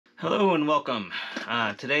Hello and welcome.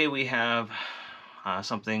 Today we have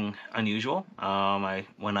something unusual. I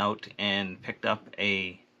went out and picked up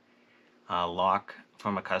a lock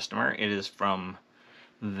from a customer. It is from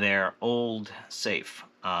their old safe.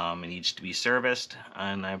 It needs to be serviced,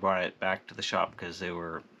 and I brought it back to the shop because they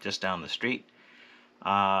were just down the street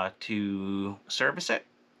to service it.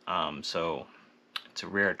 So it's a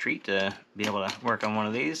rare treat to be able to work on one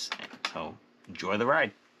of these. So enjoy the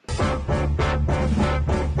ride.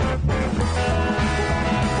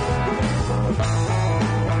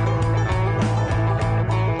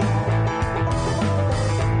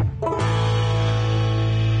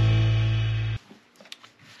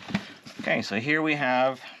 Okay, so here we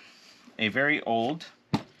have a very old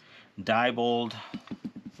Diebold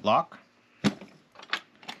lock.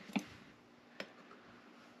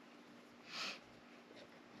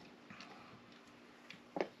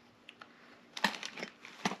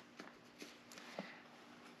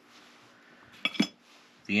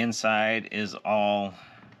 The inside is all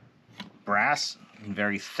brass,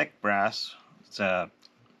 very thick brass. It's a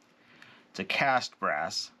cast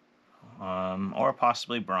brass, or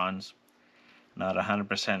possibly bronze. Not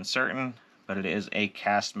 100% certain, but it is a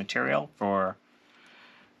cast material for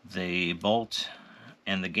the bolt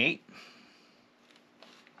and the gate.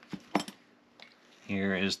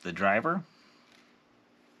 Here is the driver.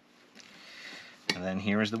 And then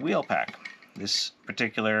here is the wheel pack. This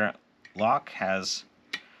particular lock has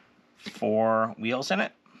 4 wheels in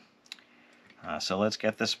it. So let's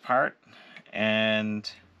get this apart and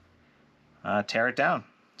tear it down.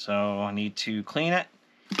 So I need to clean it,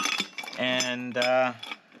 and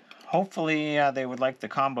hopefully they would like the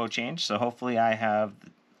combo change, so hopefully I have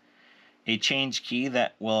a change key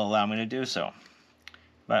that will allow me to do so.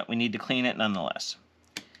 But we need to clean it nonetheless.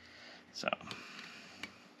 So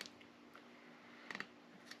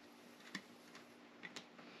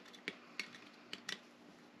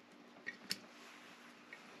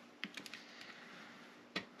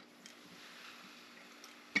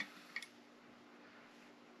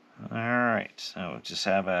alright, so just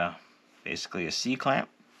have basically a C-clamp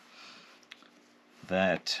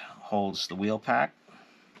that holds the wheel pack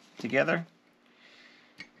together.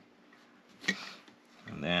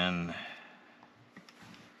 And then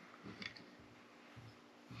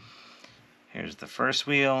here's the first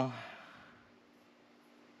wheel.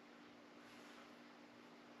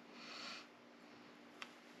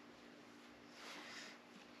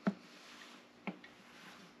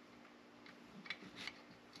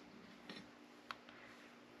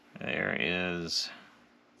 There is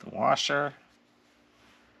the washer.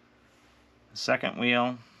 The second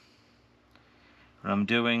wheel. What I'm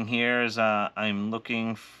doing here is I'm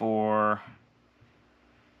looking for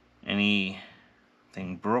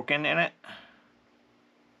anything broken in it.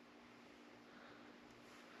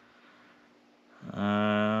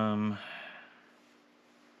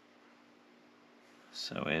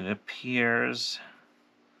 So it appears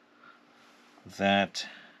that,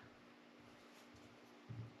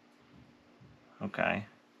 okay,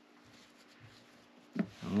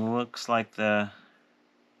 looks like the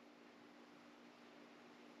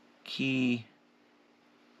key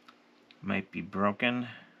might be broken.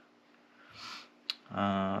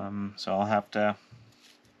 So I'll have to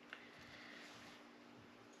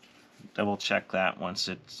double check that once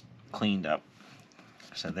it's cleaned up.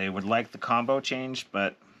 So they would like the combo change,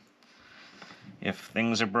 but if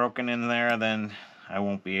things are broken in there, then I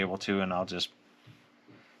won't be able to, and I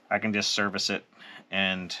can just service it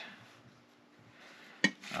and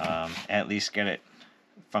at least get it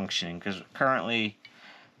functioning, because currently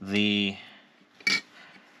when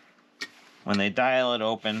they dial it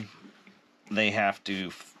open, they have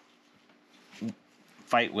to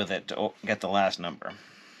fight with it to get the last number.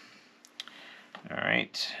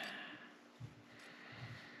 Alright,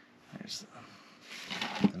 there's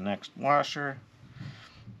the next washer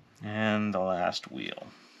and the last wheel.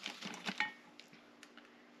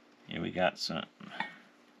 Here we got some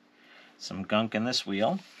gunk in this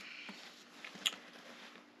wheel.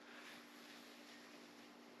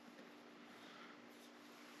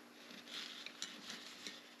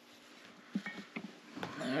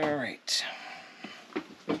 Alright.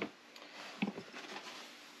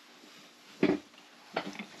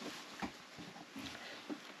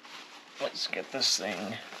 Let's get this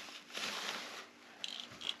thing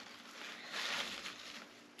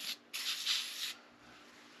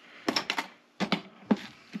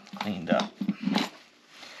cleaned up.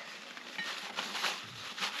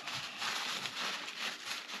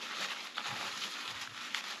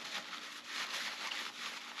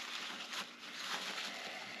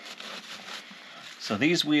 So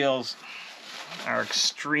these wheels are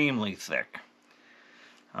extremely thick.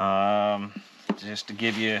 Just to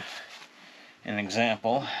give you an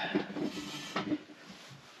example,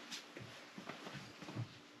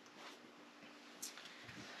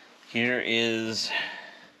 here is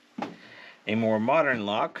a more modern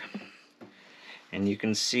lock, and you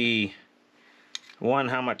can see, one,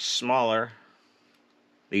 how much smaller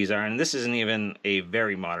these are, and this isn't even a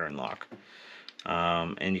very modern lock.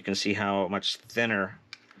 And you can see how much thinner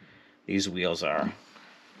these wheels are.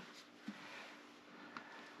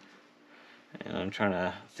 And I'm trying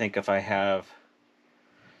to think if I have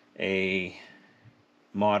a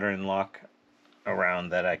modern lock around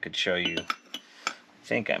that I could show you. I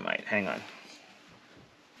think I might. Hang on.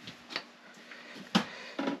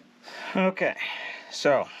 Okay,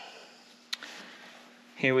 so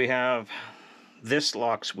here we have this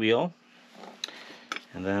lock's wheel,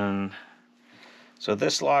 and then so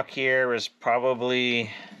this lock here is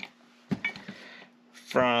probably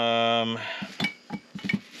from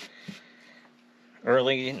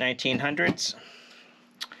early 1900s.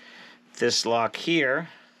 This lock here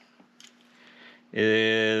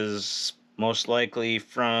is most likely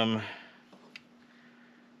from,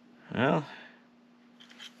 well,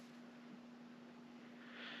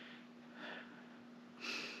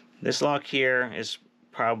 this lock here is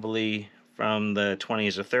probably from the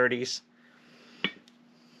 20s or 30s.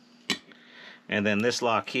 And then this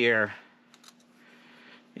lock here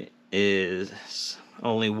is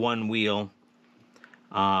only one wheel,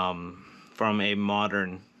 from a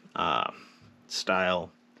modern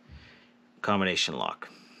style combination lock.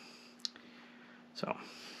 So,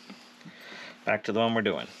 back to the one we're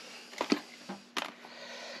doing.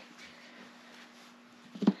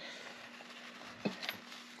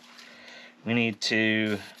 We need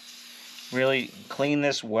to really clean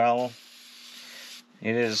this well.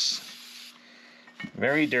 It is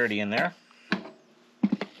very dirty in there.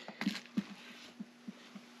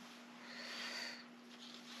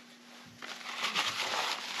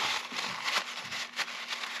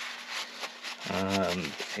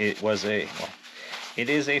 It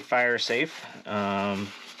is a fire safe,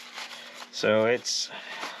 so it's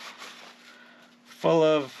full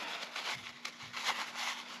of,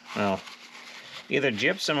 well, either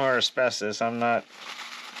gypsum or asbestos. I'm not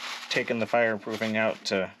taking the fireproofing out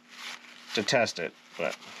to test it,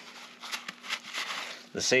 but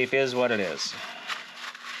the safe is what it is.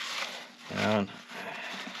 You know,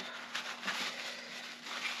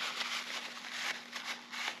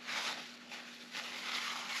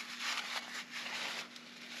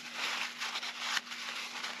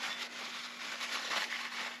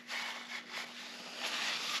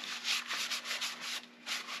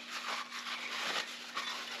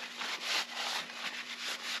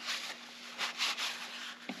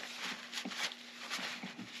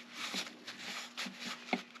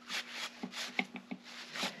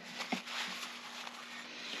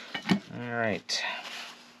 all right.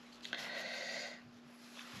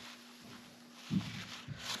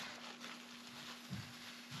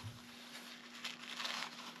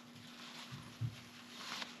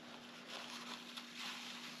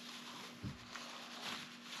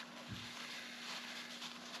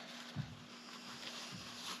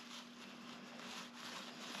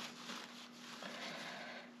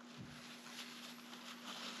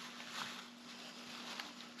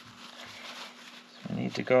 We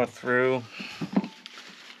need to go through.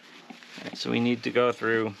 So we need to go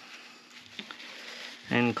through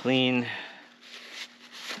and clean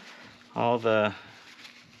all the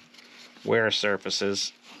wear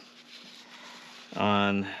surfaces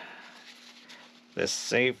on this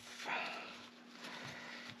safe.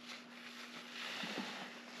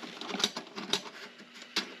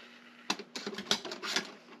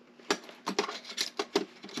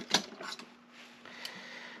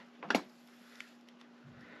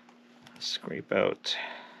 Scrape out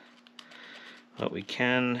what we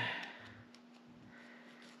can.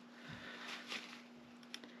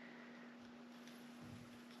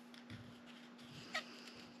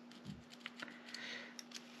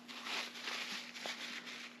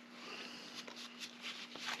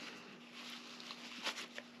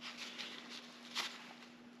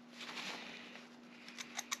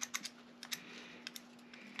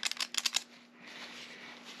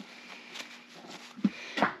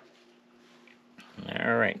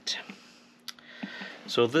 All right.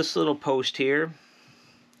 So this little post here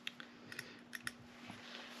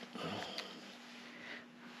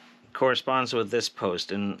corresponds with this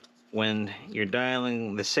post, and when you're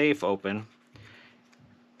dialing the safe open,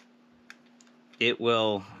 it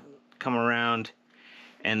will come around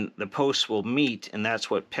and the posts will meet, and that's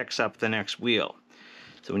what picks up the next wheel.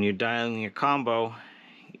 So when you're dialing your combo,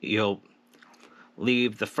 you'll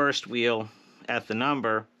leave the first wheel at the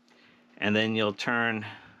number, and then you'll turn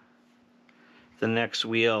the next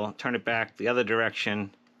wheel, turn it back the other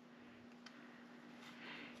direction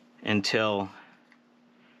until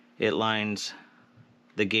it lines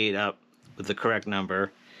the gate up with the correct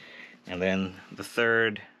number. And then the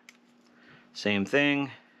third, same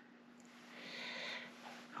thing.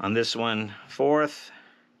 On this one, fourth.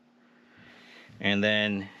 And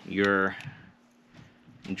then your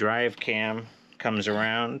drive cam comes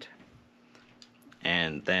around,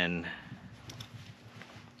 and then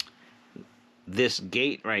this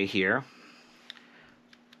gate right here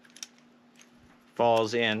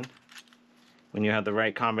falls in when you have the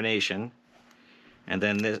right combination, and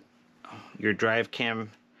then your drive cam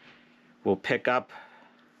will pick up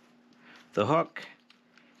the hook,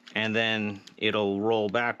 and then it'll roll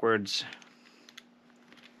backwards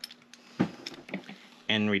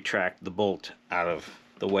and retract the bolt out of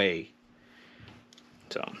the way.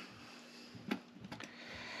 So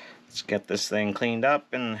let's get this thing cleaned up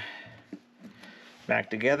and back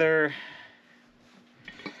together.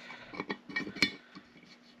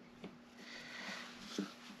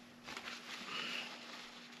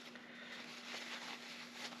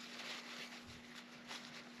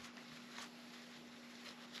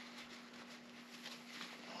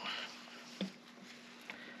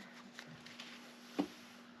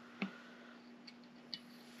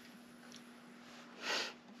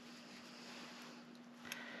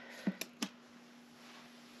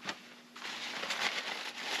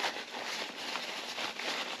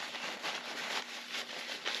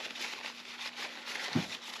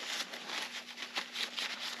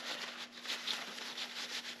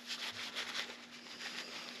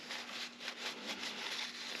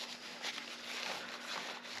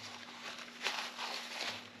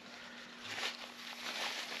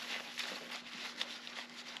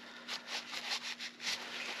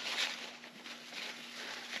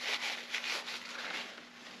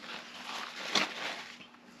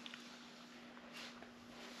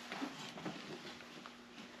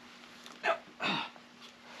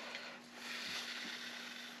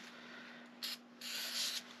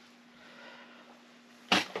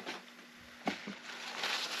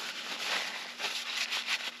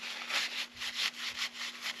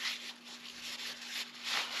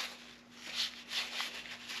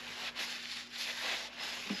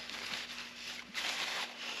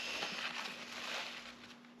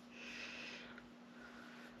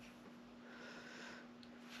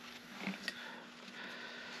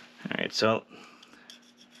 Alright, so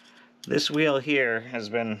this wheel here has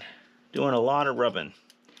been doing a lot of rubbing.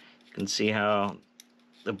 You can see how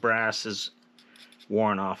the brass is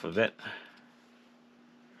worn off of it.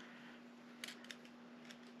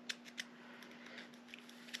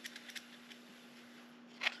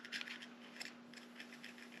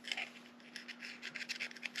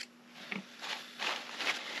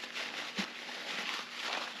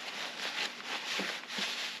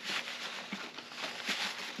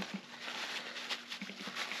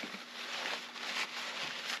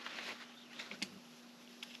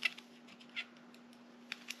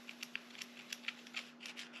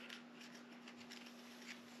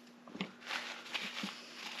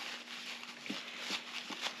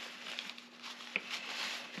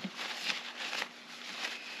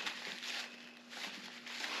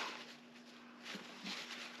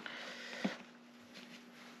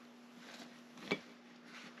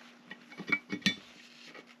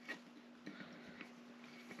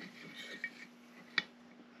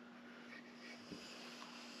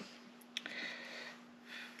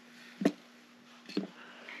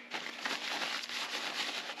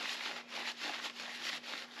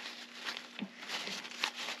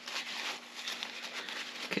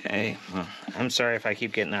 Okay, well, I'm sorry if I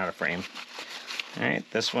keep getting out of frame. Alright,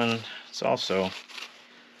 this one is also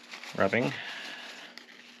rubbing.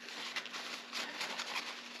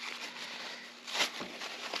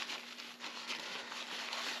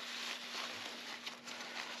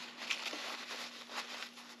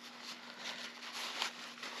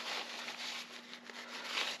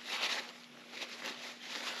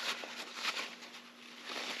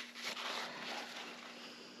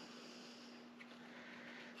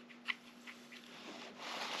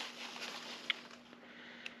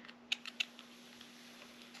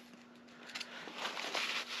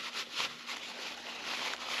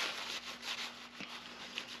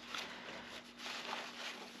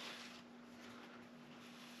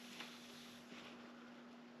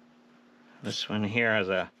 This one here has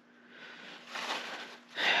a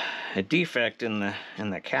defect in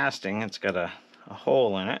the casting. It's got a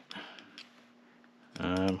hole in it.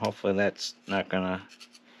 Hopefully that's not gonna,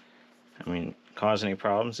 cause any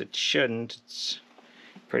problems. It shouldn't. It's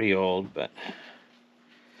pretty old, but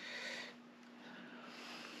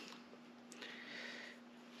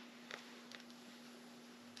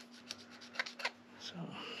so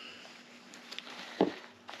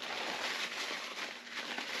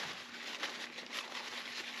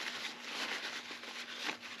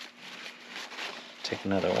take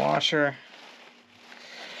another washer.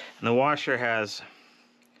 And the washer has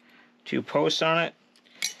 2 posts on it,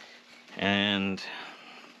 and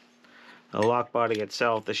the lock body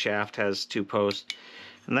itself, the shaft, has 2 posts,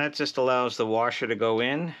 and that just allows the washer to go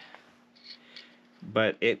in,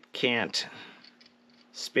 but it can't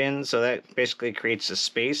spin, so that basically creates a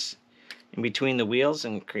space in between the wheels,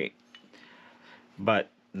 and but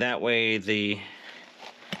that way the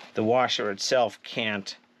washer itself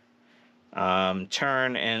can't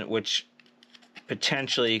turn, and which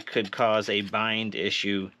potentially could cause a bind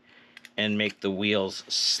issue and make the wheels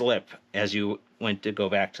slip as you went to go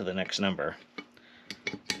back to the next number.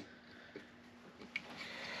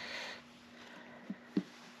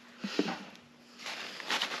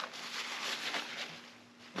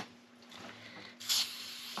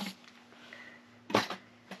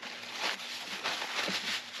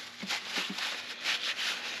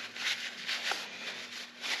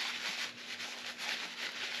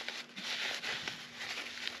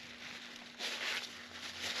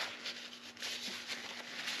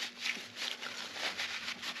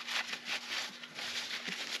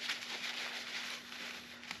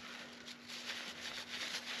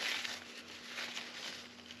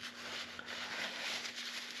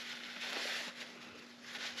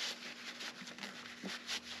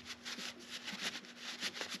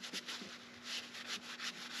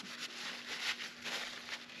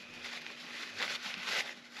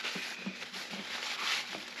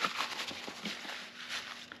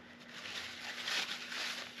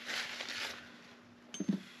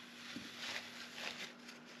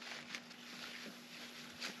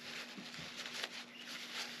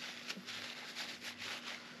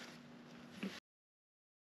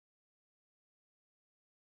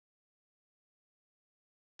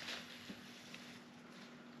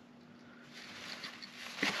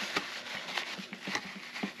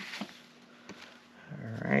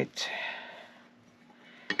 Alright,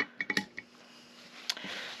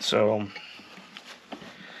 so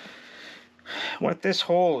what this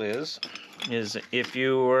hole is if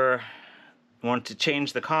you want to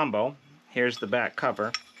change the combo, here's the back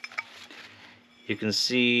cover. You can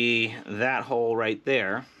see that hole right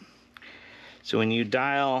there. So when you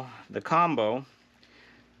dial the combo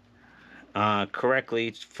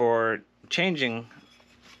correctly for changing,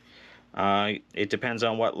 it depends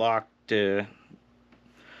on what lock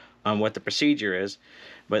on what the procedure is,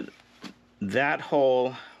 but that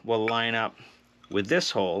hole will line up with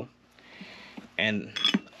this hole, and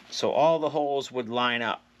so all the holes would line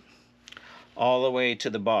up all the way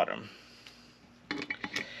to the bottom.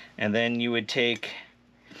 And then you would take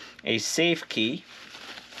a safe key,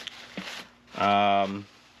 and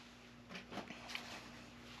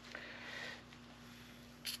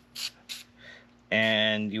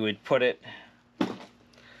you would put it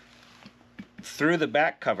through the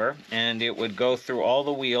back cover, and it would go through all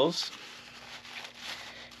the wheels,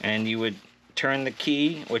 and you would turn the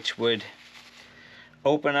key, which would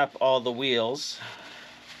open up all the wheels.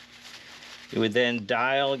 You would then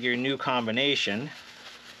dial your new combination,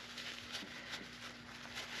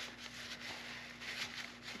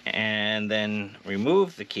 and then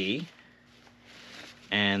remove the key,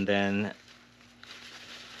 and then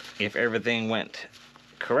if everything went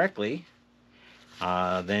correctly,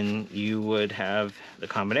 then you would have the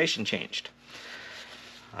combination changed.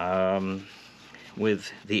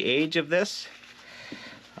 With the age of this,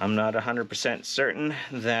 I'm not 100% certain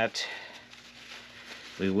that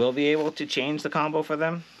we will be able to change the combo for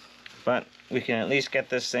them, but we can at least get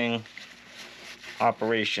this thing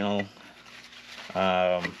operational,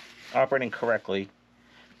 operating correctly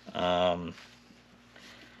right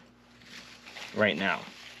now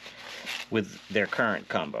with their current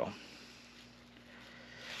combo.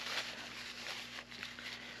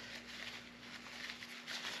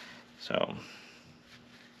 So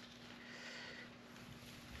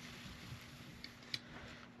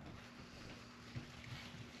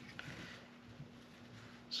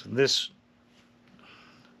this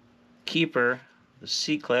keeper, the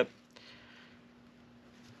C-clip,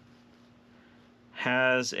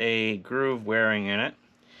 has a groove wearing in it.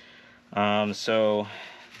 So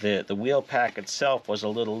the wheel pack itself was a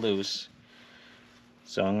little loose.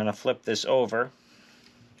 So I'm going to flip this over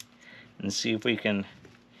and see if we can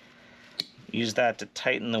use that to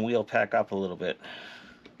tighten the wheel pack up a little bit.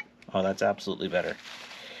 Oh, that's absolutely better.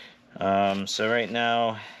 So right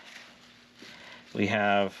now we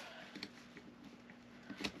have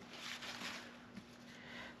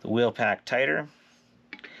the wheel pack tighter.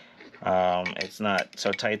 It's not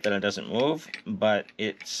so tight that it doesn't move, but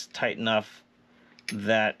it's tight enough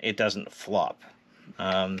that it doesn't flop.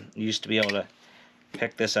 You used to be able to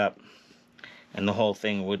pick this up and the whole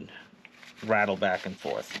thing would rattle back and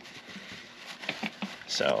forth.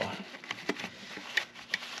 So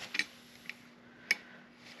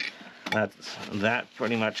that's that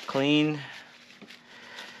pretty much clean.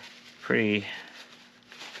 Pretty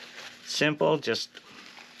simple, just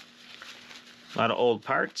a lot of old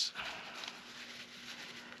parts.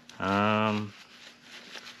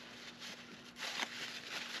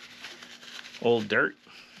 Old dirt.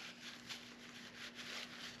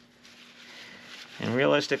 And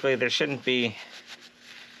realistically, there shouldn't be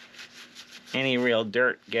any real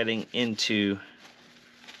dirt getting into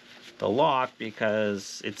the lock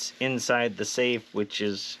because it's inside the safe, which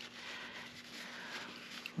is,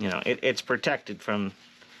 you know, it's protected from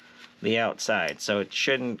the outside, so it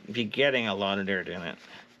shouldn't be getting a lot of dirt in it.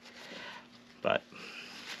 But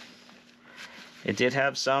it did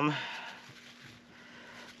have some.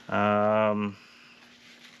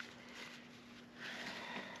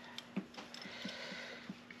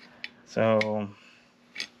 So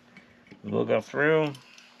we'll go through.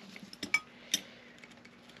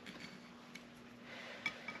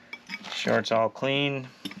 Sure it's all clean.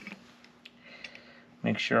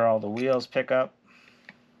 Make sure all the wheels pick up.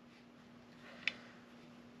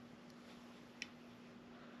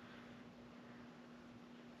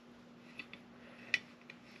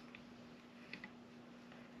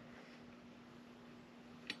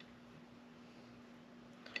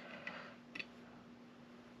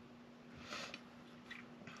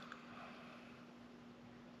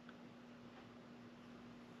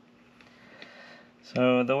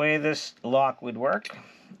 So the way this lock would work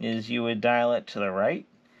is you would dial it to the right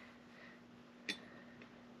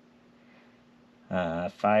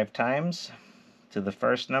 5 times to the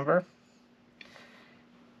first number,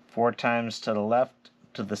 4 times to the left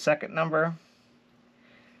to the second number,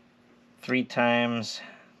 3 times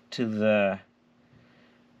to the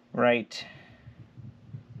right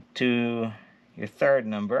to your third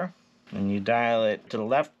number, and you dial it to the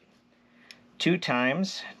left 2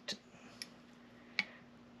 times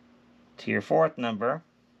to your fourth number,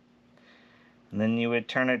 and then you would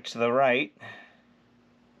turn it to the right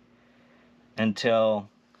until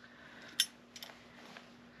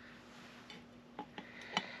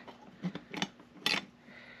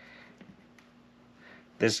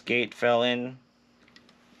this gate fell in.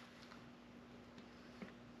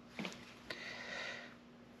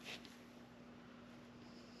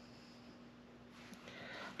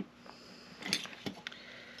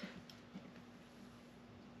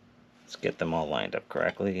 Let's get them all lined up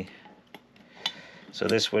correctly. So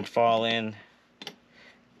this would fall in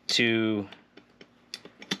to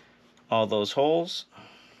all those holes,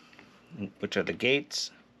 which are the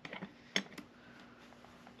gates.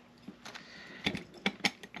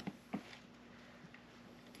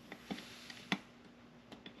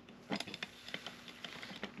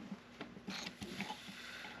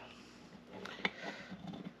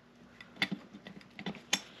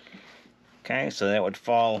 Okay, so that would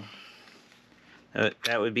fall,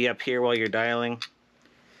 that would be up here while you're dialing.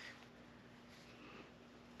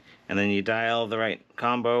 And then you dial the right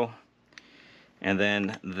combo, and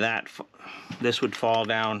then this would fall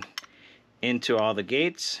down into all the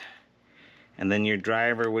gates, and then your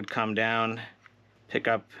driver would come down, pick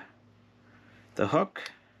up the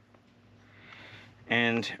hook,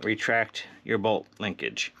 and retract your bolt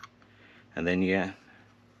linkage. And then you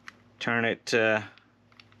turn it to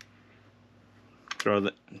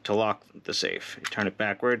lock the safe. You turn it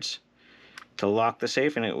backwards to lock the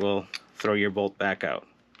safe, and it will throw your bolt back out.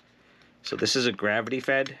 So this is a gravity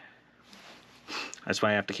fed. That's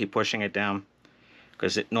why I have to keep pushing it down,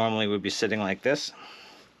 because it normally would be sitting like this.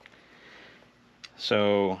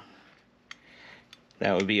 So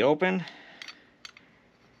that would be open,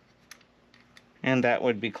 and that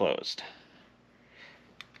would be closed.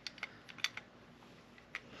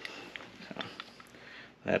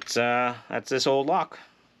 So that's this old lock.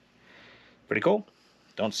 Pretty cool.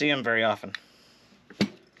 Don't see them very often.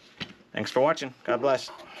 Thanks for watching. God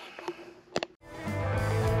bless.